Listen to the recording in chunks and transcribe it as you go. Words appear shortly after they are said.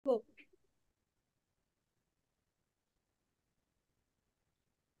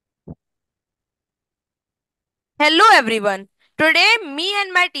Hello everyone. Today me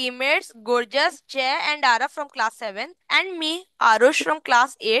and my teammates Gurjas, Jay and Aarav from class 7 and me Aarush from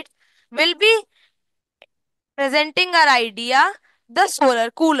class 8 will be presenting our idea, the solar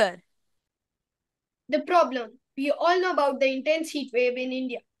cooler. The problem we all know about the intense heat wave in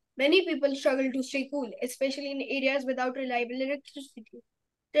India. Many people struggle to stay cool, especially in areas without reliable electricity.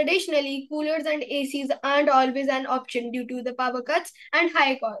 Traditionally, coolers and ACs aren't always an option due to the power cuts and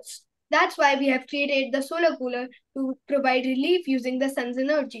high costs. That's why we have created the solar cooler to provide relief using the sun's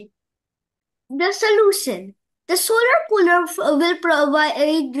energy. The solution. The solar cooler will provide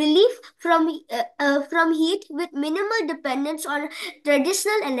relief from heat with minimal dependence on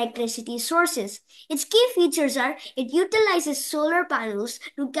traditional electricity sources. Its key features are it utilizes solar panels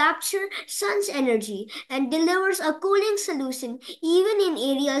to capture sun's energy and delivers a cooling solution even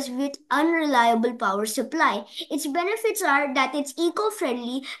in areas with unreliable power supply. Its benefits are that it's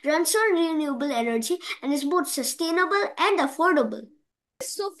eco-friendly, runs on renewable energy, and is both sustainable and affordable.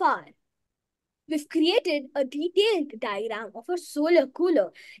 So far, we've created a detailed diagram of a solar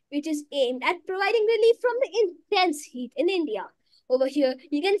cooler, which is aimed at providing relief from the intense heat in India. Over here,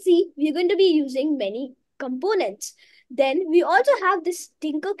 you can see we're going to be using many components. Then we also have this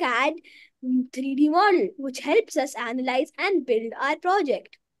Tinkercad 3D model, which helps us analyze and build our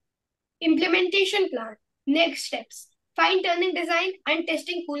project. Implementation plan. Next steps. Fine tuning design and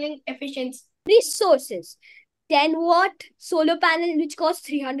testing cooling efficiency. Resources. 10-watt solar panel which costs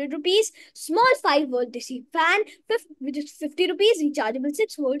 300 rupees, small 5-volt DC fan which is 50 rupees, rechargeable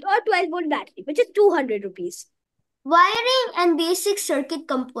 6-volt or 12-volt battery which is 200 rupees. Wiring and basic circuit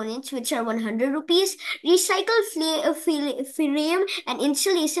components, which are 100 rupees, recycled frame and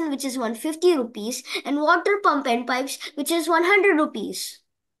insulation, which is 150 rupees, and water pump and pipes, which is 100 rupees.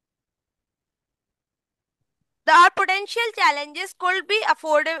 Our potential challenges could be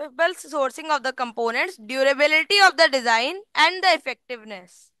affordable sourcing of the components, durability of the design and the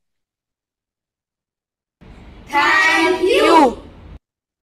effectiveness.